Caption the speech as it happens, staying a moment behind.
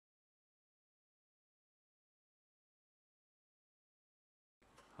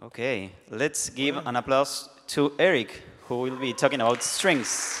Okay, let's give an applause to Eric, who will be talking about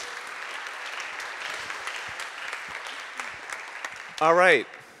strings. All right.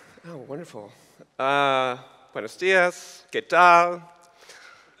 Oh, wonderful. Buenos dias, ¿qué tal?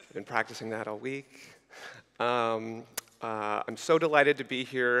 I've been practicing that all week. I'm so delighted to be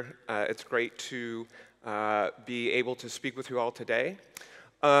here. It's great to be able to speak with you all today.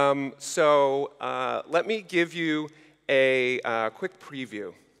 Let me give you a quick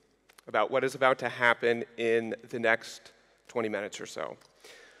preview about what is about to happen in the next 20 minutes or so.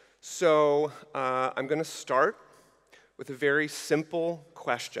 I'm going to start with a very simple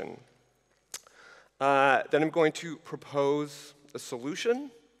question. Then I'm going to propose a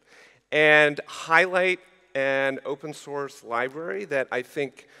solution and highlight an open source library that I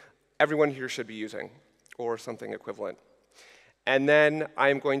think everyone here should be using, or something equivalent. And then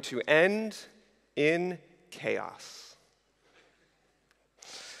I'm going to end in chaos.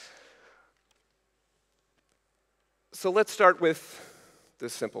 So let's start with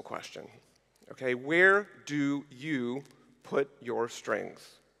this simple question. Okay, where do you put your strings?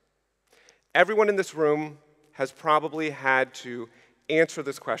 Everyone in this room has probably had to answer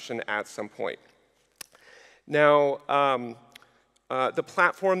this question at some point. Now, the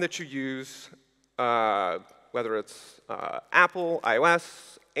platform that you use, whether it's Apple,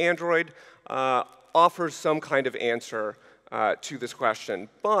 iOS, Android, offers some kind of answer to this question.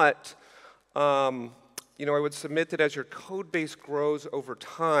 But I would submit that as your code base grows over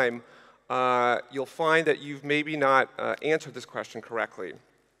time, you'll find that you've maybe not answered this question correctly.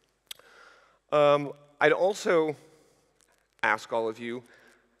 I'd also ask all of you,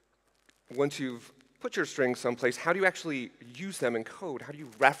 once you've put your strings someplace, how do you actually use them in code? How do you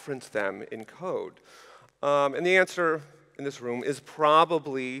reference them in code? And the answer in this room is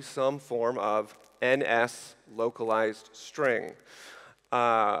probably some form of NS localized string.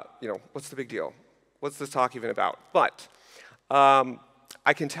 What's the big deal? What's this talk even about? But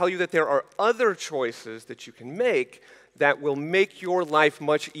I can tell you that there are other choices that you can make that will make your life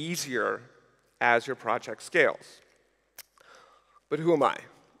much easier as your project scales. But who am I?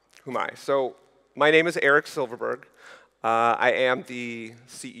 Who am I? So my name is Eric Silverberg. I am the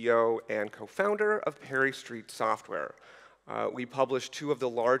CEO and co-founder of Perry Street Software. We publish two of the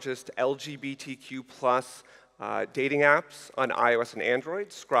largest LGBTQ+ dating apps on iOS and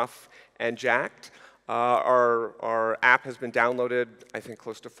Android, Scruff and Jacked. Our app has been downloaded, I think,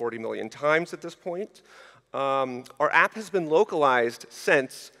 close to 40 million times at this point. Our app has been localized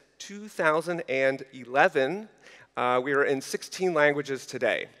since 2011. We are in 16 languages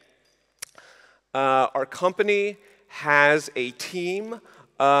today. Our company has a team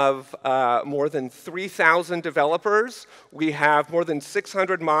of more than 3,000 developers. We have more than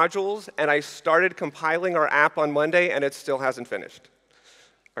 600 modules, and I started compiling our app on Monday, and it still hasn't finished.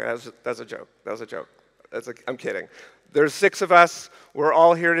 Okay, that's a joke. That was a joke. I'm kidding. There's 6 of us. We're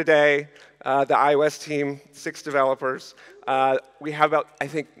all here today. The iOS team, 6 developers. We have about, I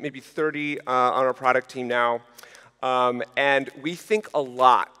think, maybe 30 on our product team now. And we think a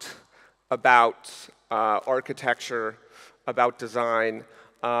lot about architecture, about design.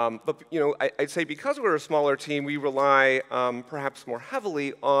 But I'd say because we're a smaller team, we rely perhaps more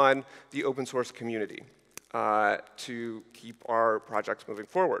heavily on the open source community to keep our projects moving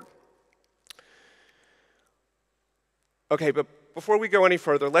forward. Okay, but before we go any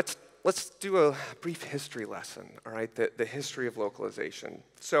further, let's do a brief history lesson, all right, the history of localization.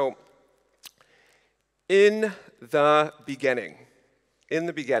 So in the beginning,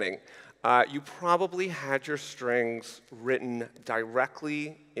 you probably had your strings written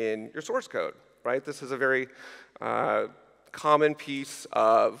directly in your source code, right? This is a very common piece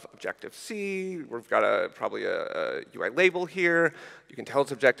of Objective-C. We've got probably a UI label here. You can tell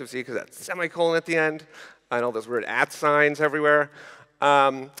it's Objective-C because that's semicolon at the end. And all those weird @ signs everywhere.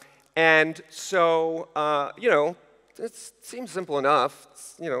 And so, it seems simple enough.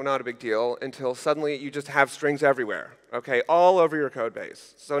 It's, not a big deal until suddenly you just have strings everywhere, okay, all over your code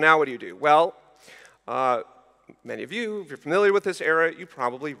base. So now what do? Well, many of you, if you're familiar with this era, you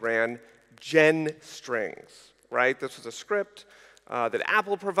probably ran gen strings, right? This was a script that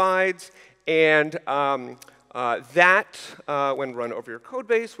Apple provides, and that, when run over your code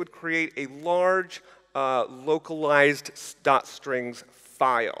base, would create a large localized .strings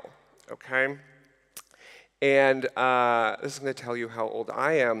file, okay? And this is going to tell you how old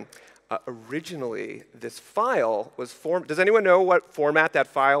I am. Originally, this file was formed. Does anyone know what format that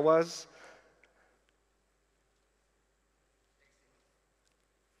file was?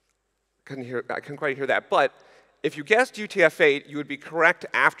 I couldn't quite hear that. But if you guessed UTF-8, you would be correct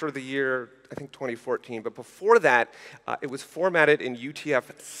after the year, I think 2014. But before that, it was formatted in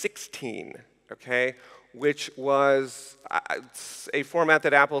UTF-16, okay, which was a format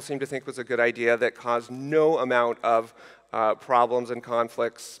that Apple seemed to think was a good idea that caused no amount of problems and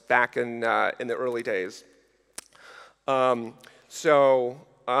conflicts back in the early days.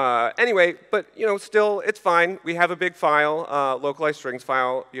 Anyway, but still, it's fine. We have a big file, localized strings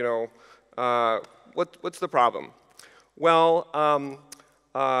file. What's the problem? Well,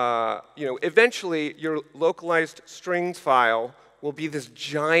 eventually your localized strings file will be this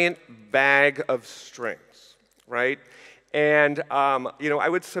giant bag of strings, right? And I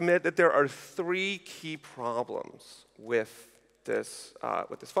would submit that there are 3 key problems with this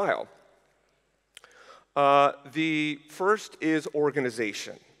file. The first is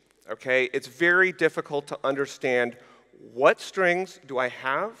organization. Okay, it's very difficult to understand what strings do I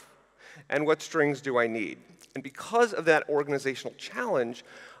have and what strings do I need. And because of that organizational challenge,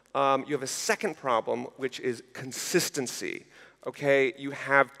 you have a second problem, which is consistency. Okay, you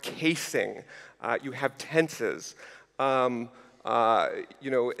have casing, you have tenses.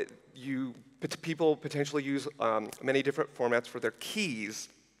 People potentially use many different formats for their keys.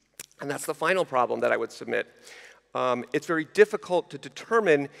 And that's the final problem that I would submit. It's very difficult to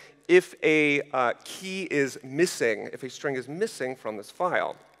determine if a key is missing, if a string is missing from this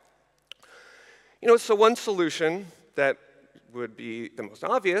file. So one solution that would be the most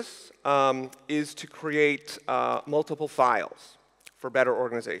obvious is to create multiple files for better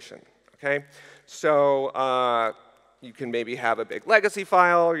organization. Okay, so you can maybe have a big legacy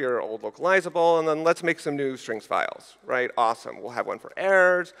file, your old localizable, and then let's make some new strings files, right? Awesome. We'll have one for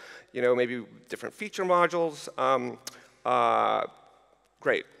errors, maybe different feature modules.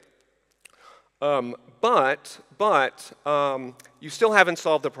 Great. But you still haven't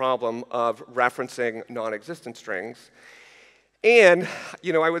solved the problem of referencing non-existent strings. And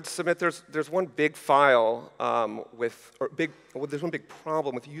I would submit there's one big file there's one big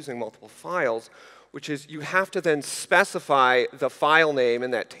problem with using multiple files, which is you have to then specify the file name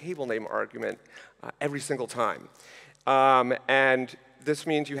in that table name argument every single time. And this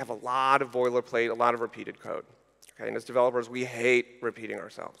means you have a lot of boilerplate, a lot of repeated code. Okay? And as developers, we hate repeating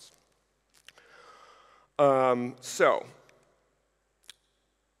ourselves. So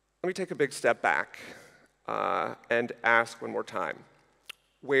let me take a big step back and ask one more time.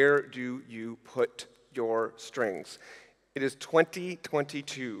 Where do you put your strings? It is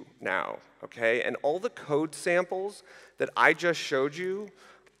 2022 now, okay? And all the code samples that I just showed you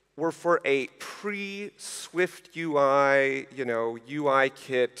were for a pre-Swift UI, UI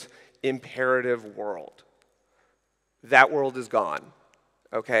kit imperative world. That world is gone,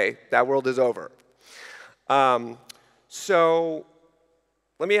 okay? That world is over. So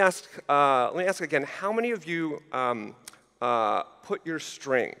let me ask again, how many of you put your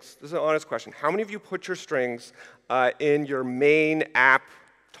strings, this is an honest question, how many of you put your strings in your main app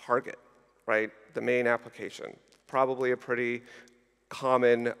target, right? The main application. Probably a pretty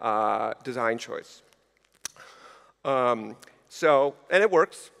common design choice. And it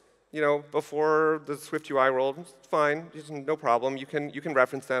works. Before the Swift UI world, it's fine, no problem. You can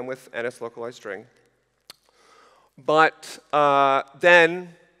reference them with NS localized string. But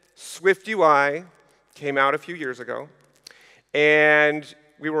then Swift UI came out a few years ago, and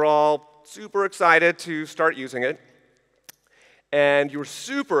we were all super excited to start using it. And you were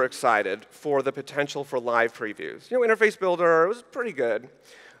super excited for the potential for live previews. Interface Builder, it was pretty good.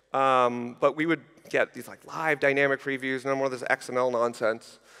 But we would get these live dynamic previews, no more of this XML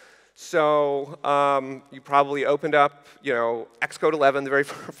nonsense. So you probably opened up Xcode 11, the very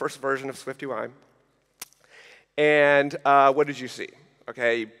first version of Swift UI. And what did you see?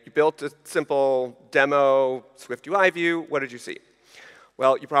 Okay, you built a simple demo Swift UI view. What did you see?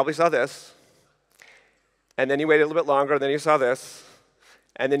 Well, you probably saw this. And then you waited a little bit longer, and then you saw this.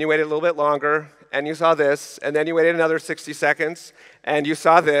 And then you waited a little bit longer, and you saw this. And then you waited another 60 seconds, and you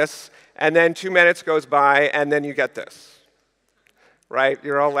saw this. And then 2 minutes goes by, and then you get this. Right?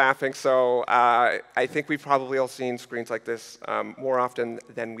 You're all laughing. So I think we've probably all seen screens like this more often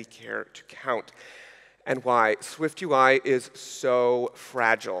than we care to count. And why? Swift UI is so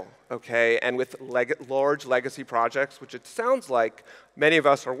fragile, okay? And with large legacy projects, which it sounds like many of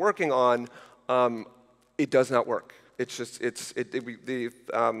us are working on, it does not work. It's just,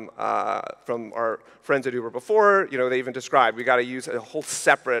 from our friends at Uber before, they even described we got to use a whole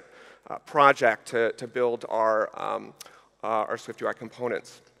separate project to build our Swift UI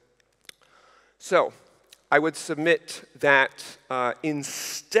components. So I would submit that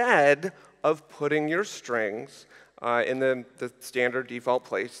instead of putting your strings in the standard default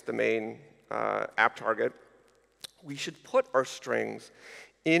place, the main app target, we should put our strings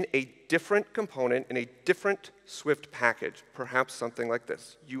in a different component, in a different Swift package, perhaps something like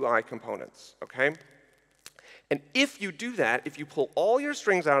this, UI components, okay? And if you do that, if you pull all your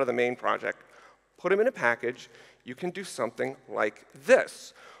strings out of the main project, put them in a package, you can do something like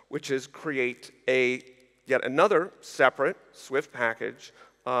this, which is create yet another separate Swift package,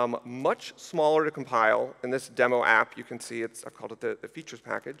 much smaller to compile. In this demo app, you can see I've called it the features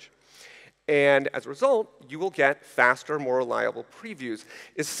package. And as a result, you will get faster, more reliable previews.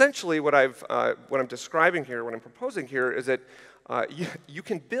 Essentially, what I'm describing here, what I'm proposing here, is that you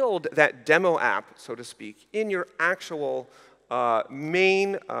can build that demo app, so to speak, in your actual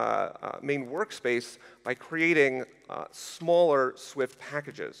main workspace by creating smaller Swift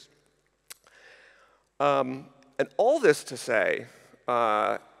packages. And all this to say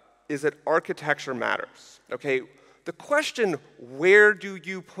is that architecture matters. Okay. The question, where do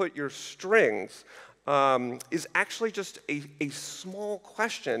you put your strings, is actually just a small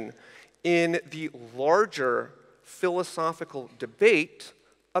question in the larger philosophical debate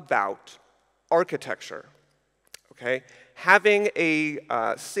about architecture. Okay? Having a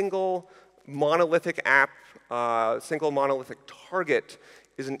single monolithic app, single monolithic target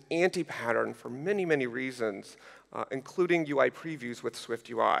is an anti-pattern for many, many reasons, including UI previews with Swift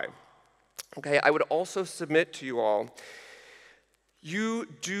UI. Okay, I would also submit to you all, you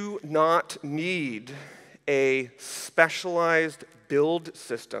do not need a specialized build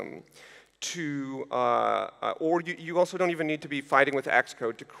system to, or you also don't even need to be fighting with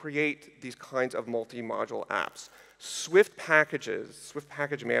Xcode to create these kinds of multi-module apps. Swift packages, Swift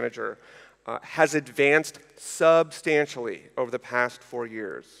Package Manager, has advanced substantially over the past 4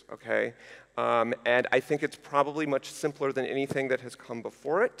 years, okay? And I think it's probably much simpler than anything that has come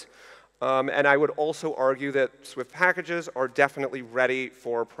before it. And I would also argue that Swift packages are definitely ready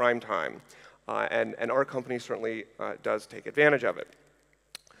for prime time. And our company certainly does take advantage of it.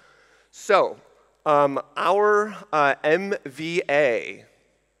 So our MVA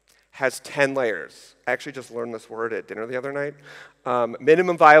has 10 layers. I actually just learned this word at dinner the other night.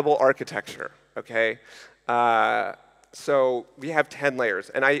 Minimum viable architecture, okay? So we have 10 layers.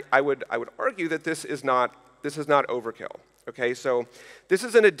 And I would argue that this is not overkill. Okay, so this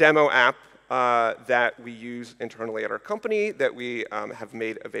is in a demo app that we use internally at our company that we have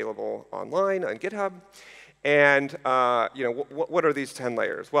made available online on GitHub. And what are these 10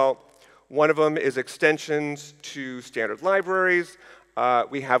 layers? Well, one of them is extensions to standard libraries.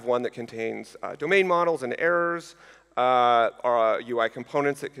 We have one that contains domain models and errors, UI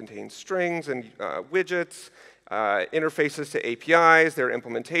components that contain strings and widgets, interfaces to APIs, their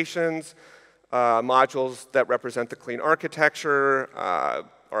implementations, modules that represent the clean architecture,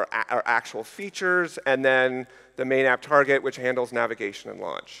 or actual features, and then the main app target, which handles navigation and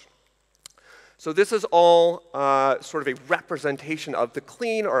launch. So this is all sort of a representation of the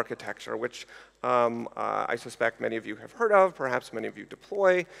clean architecture, which I suspect many of you have heard of, perhaps many of you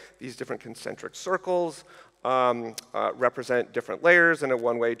deploy. These different concentric circles represent different layers in a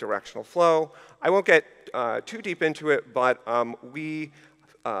one-way directional flow. I won't get too deep into it, but we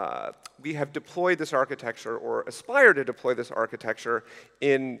have deployed this architecture, or aspire to deploy this architecture,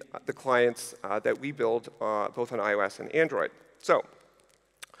 in the clients that we build both on iOS and Android. So,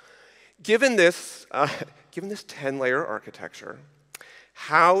 given this 10-layer architecture,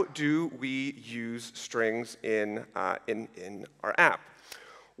 how do we use strings in our app?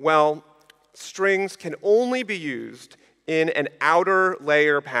 Well, strings can only be used in an outer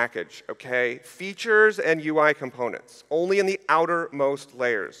layer package, okay? Features and UI components, only in the outermost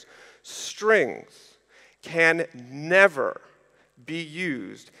layers. Strings can never be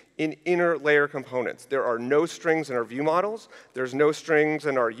used in inner layer components. There are no strings in our view models. There's no strings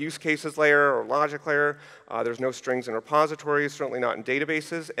in our use cases layer or logic layer. There's no strings in repositories, certainly not in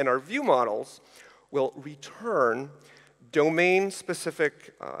databases. And our view models will return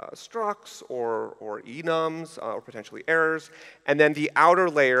domain-specific structs or enums or potentially errors. And then the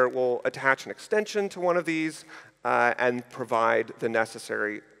outer layer will attach an extension to one of these and provide the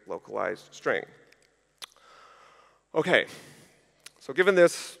necessary localized string. OK, so given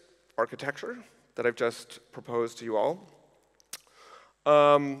this architecture that I've just proposed to you all,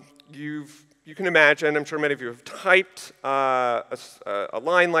 you can imagine, I'm sure many of you have typed a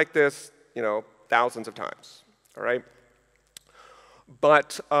line like this, thousands of times, all right?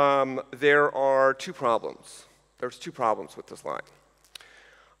 But there are two problems. There's two problems with this line.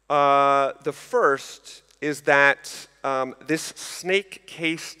 The first is that this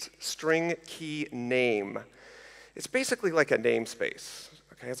snake-cased string key name, it's basically like a namespace.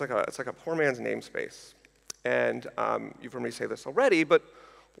 Okay, it's like a poor man's namespace. And you've heard me say this already, but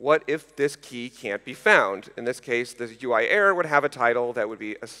What if this key can't be found? In this case, the UI error would have a title that would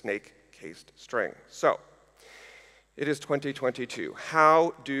be a snake-cased string. So it is 2022.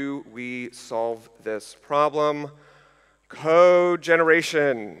 How do we solve this problem? Code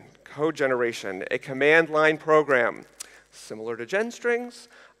generation. Code generation, a command line program similar to genstrings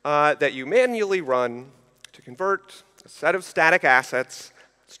that you manually run to convert a set of static assets,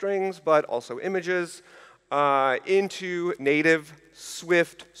 strings, but also images, into native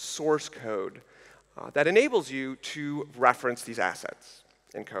Swift source code that enables you to reference these assets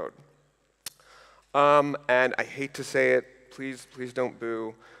in code. And I hate to say it, please don't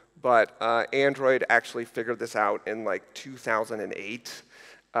boo, but Android actually figured this out in like 2008.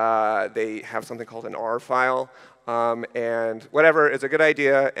 They have something called an R file, and whatever, it's a good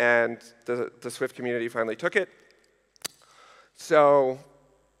idea, and the Swift community finally took it. So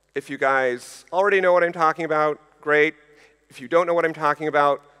if you guys already know what I'm talking about, great. If you don't know what I'm talking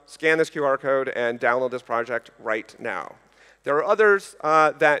about, scan this QR code and download this project right now. There are others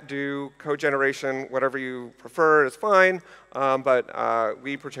that do code generation. Whatever you prefer is fine, but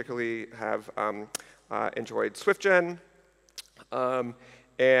we particularly have enjoyed SwiftGen,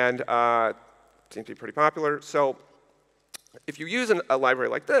 and it seems to be pretty popular. So if you use a library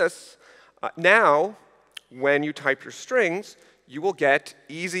like this, now when you type your strings, you will get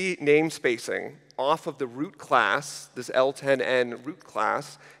easy namespacing off of the root class, this L10N root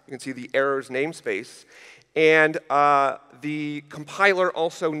class. You can see the errors namespace. And the compiler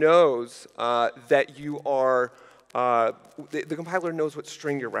also knows that you are, the compiler knows what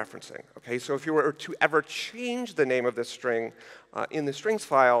string you're referencing. Okay? So if you were to ever change the name of this string in the strings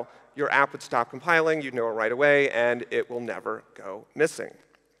file, your app would stop compiling, you'd know it right away, and it will never go missing.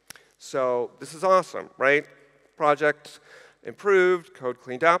 So this is awesome, right? Project improved, code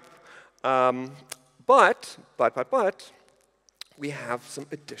cleaned up. But, we have some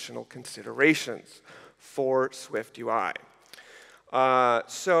additional considerations for Swift UI.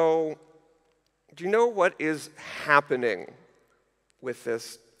 So do you know what is happening with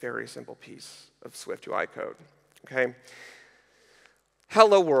this very simple piece of Swift UI code? Okay.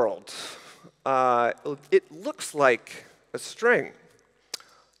 Hello world. It looks like a string.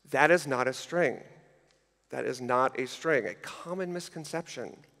 That is not a string. That is not a string, a common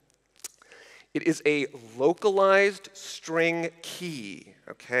misconception. It is a localized string key,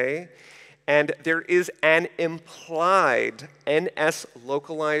 okay? And there is an implied NS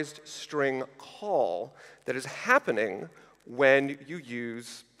localized string call that is happening when you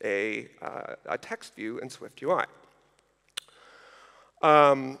use a text view in Swift UI.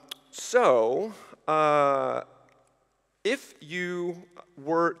 If you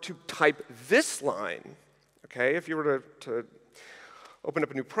were to type this line, okay, if you were to open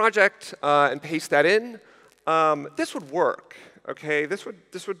up a new project and paste that in, this would work, okay? This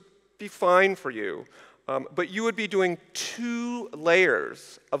would be fine for you, but you would be doing 2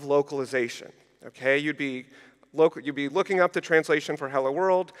 layers of localization, okay? You'd be looking up the translation for Hello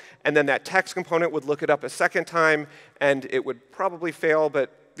World, and then that text component would look it up a second time, and it would probably fail,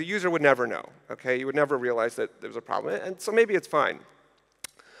 but the user would never know, okay? You would never realize that there was a problem, and so maybe it's fine.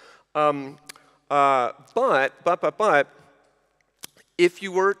 But, if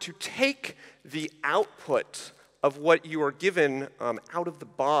you were to take the output of what you are given out of the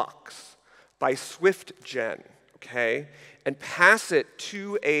box by SwiftGen, okay, and pass it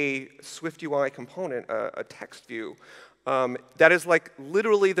to a Swift UI component, a text view, that is like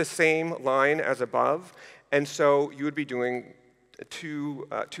literally the same line as above, and so you would be doing two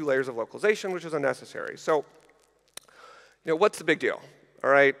layers of localization, which is unnecessary. So, what's the big deal? All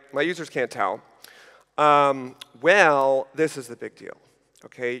right, my users can't tell. Well, this is the big deal.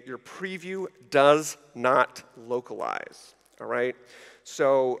 Okay, your preview does not localize. All right,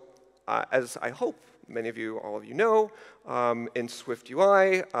 so as I hope many of you, all of you know, in Swift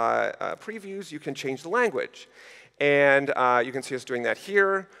UI previews, you can change the language, and you can see us doing that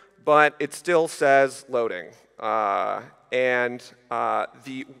here. But it still says loading, and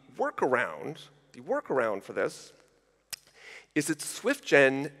the workaround for this is that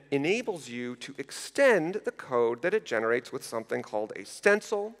SwiftGen enables you to extend the code that it generates with something called a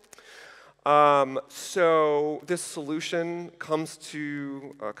stencil. So this solution comes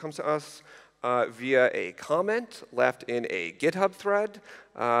to us via a comment left in a GitHub thread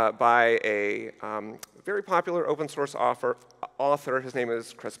by a very popular open source author. His name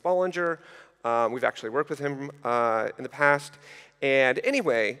is Chris Bollinger. We've actually worked with him in the past. And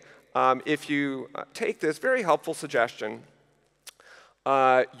anyway, if you take this very helpful suggestion,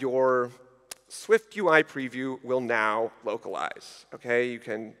 your Swift UI preview will now localize. Okay, you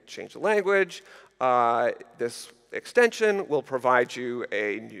can change the language. This extension will provide you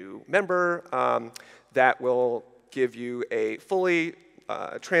a new member that will give you a fully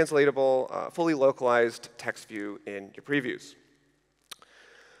translatable, fully localized text view in your previews.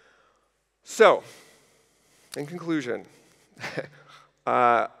 So, in conclusion,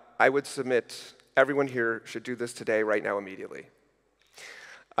 I would submit everyone here should do this today, right now, immediately.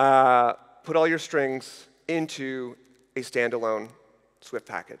 Put all your strings into a standalone Swift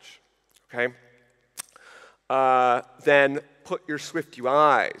package, okay? Then put your Swift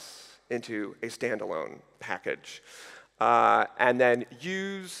UIs into a standalone package. And then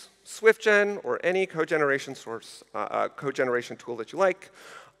use SwiftGen or any code generation source, code generation tool that you like,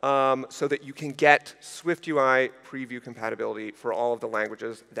 so that you can get SwiftUI preview compatibility for all of the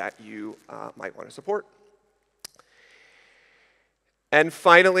languages that you might want to support. And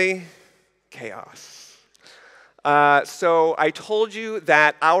finally, chaos. So I told you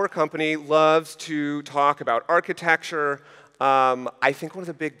that our company loves to talk about architecture. I think one of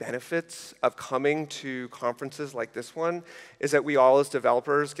the big benefits of coming to conferences like this one is that we all as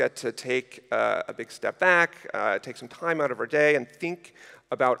developers get to take a big step back, take some time out of our day and think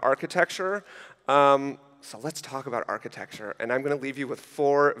about architecture. So let's talk about architecture. And I'm going to leave you with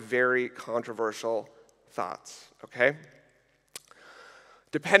 4 very controversial thoughts, okay?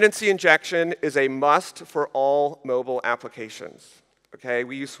 Dependency injection is a must for all mobile applications. Okay,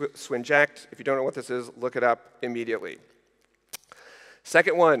 we use Swinject. If you don't know what this is, look it up immediately.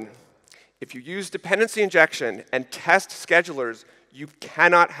 Second one, if you use dependency injection and test schedulers, you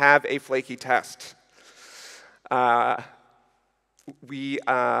cannot have a flaky test. We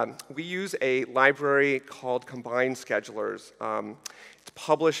use a library called Combined Schedulers. It's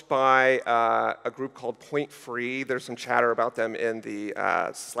published by a group called Point Free. There's some chatter about them in the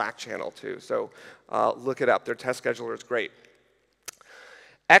Slack channel too, so look it up. Their test scheduler is great.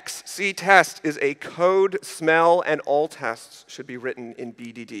 XCTest is a code, smell, and all tests should be written in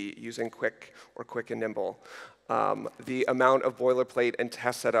BDD using Quick or Quick and Nimble. The amount of boilerplate and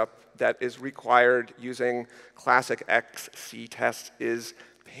test setup that is required using classic XCTest is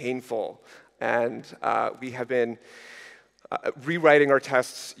painful. And we have been rewriting our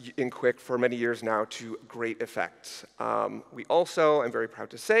tests in Quick for many years now to great effect. We also, I'm very proud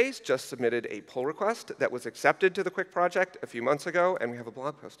to say, just submitted a pull request that was accepted to the Quick project a few months ago, and we have a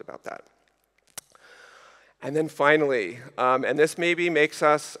blog post about that. And then finally, and this maybe makes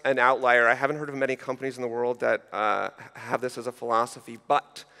us an outlier. I haven't heard of many companies in the world that have this as a philosophy,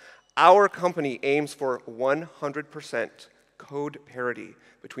 but our company aims for 100% code parity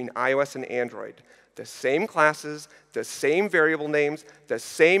between iOS and Android. The same classes, the same variable names, the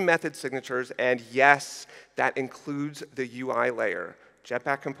same method signatures, and yes, that includes the UI layer.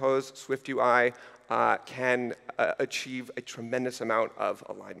 Jetpack Compose, SwiftUI can achieve a tremendous amount of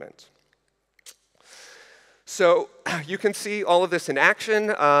alignment. So you can see all of this in action.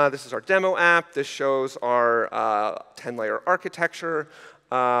 This is our demo app. This shows our 10-layer architecture.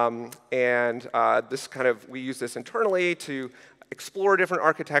 We use this internally to explore different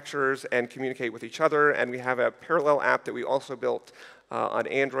architectures and communicate with each other. And we have a parallel app that we also built on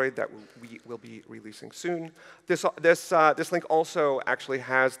Android that we will be releasing soon. This link also actually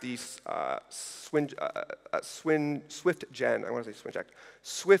has these SwiftGen, I want to say SwiftGen,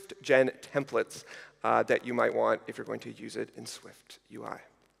 SwiftGen templates that you might want if you're going to use it in Swift UI.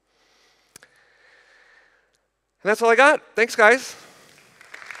 And that's all I got. Thanks, guys.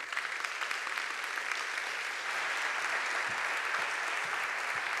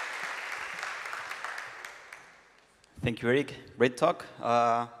 Thank you, Eric. Great talk.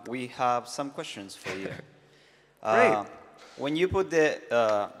 We have some questions for you. Great. When you put the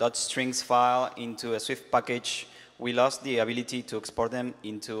 .strings file into a Swift package, we lost the ability to export them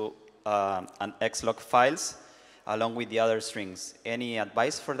into an xlog files along with the other strings. Any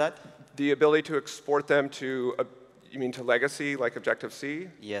advice for that? The ability to export them to, you mean to legacy, like Objective-C?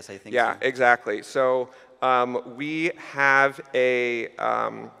 Yes, I think yeah, so. Exactly. So we have a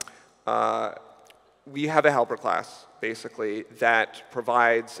helper class, basically, that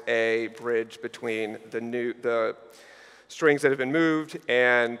provides a bridge between the strings that have been moved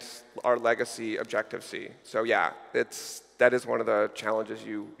and our legacy Objective-C. So yeah, that is one of the challenges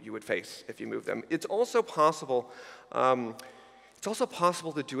you would face if you move them. It's also possible. It's also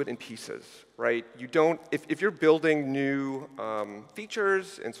possible to do it in pieces, right? You don't, if you're building new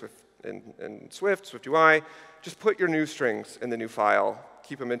features in Swift, SwiftUI, just put your new strings in the new file.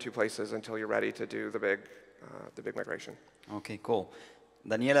 Keep them in 2 places until you're ready to do the big migration. Okay, cool.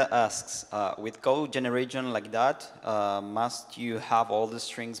 Daniela asks, with code generation like that, must you have all the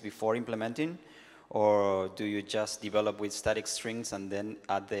strings before implementing? Or do you just develop with static strings and then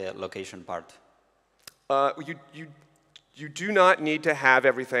add the location part? You do not need to have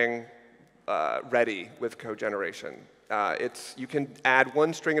everything ready with code generation. You can add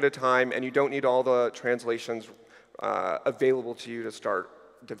one string at a time, and you don't need all the translations available to you to start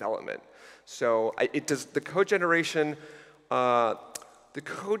development. So the code generation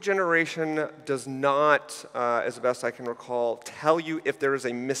does not, as best I can recall, tell you if there is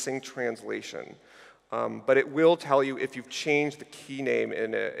a missing translation. But it will tell you if you've changed the key name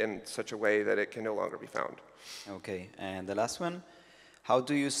in such a way that it can no longer be found. Okay, and the last one, how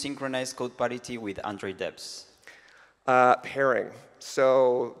do you synchronize code parity with Android devs? Pairing.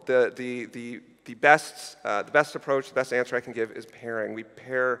 So the best approach, the best answer I can give is pairing. We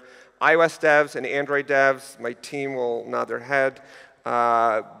pair iOS devs and Android devs. My team will nod their head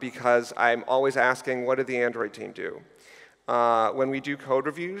because I'm always asking, what did the Android team do? When we do code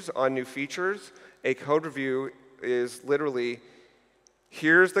reviews on new features, a code review is literally,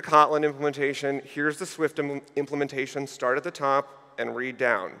 here's the Kotlin implementation, here's the Swift implementation, start at the top and read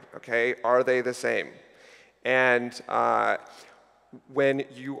down, okay? Are they the same? And when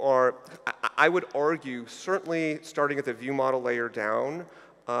you are, I would argue, certainly starting at the view model layer down,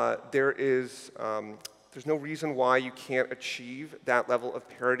 there's no reason why you can't achieve that level of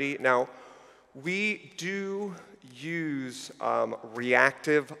parity. Now, we do use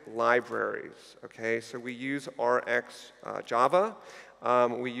reactive libraries, okay? So we use RX Java,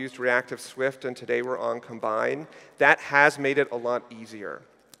 we used reactive Swift, and today we're on Combine. That has made it a lot easier.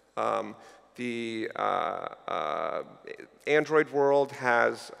 The Android world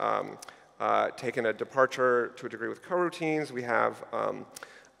has taken a departure to a degree with coroutines. We have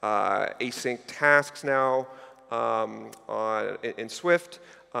async tasks now in Swift.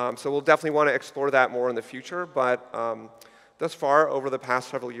 So we'll definitely want to explore that more in the future. But thus far, over the past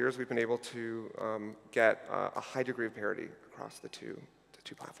several years, we've been able to get a high degree of parity across the two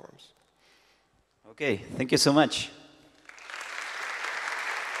platforms. Okay, thank you so much.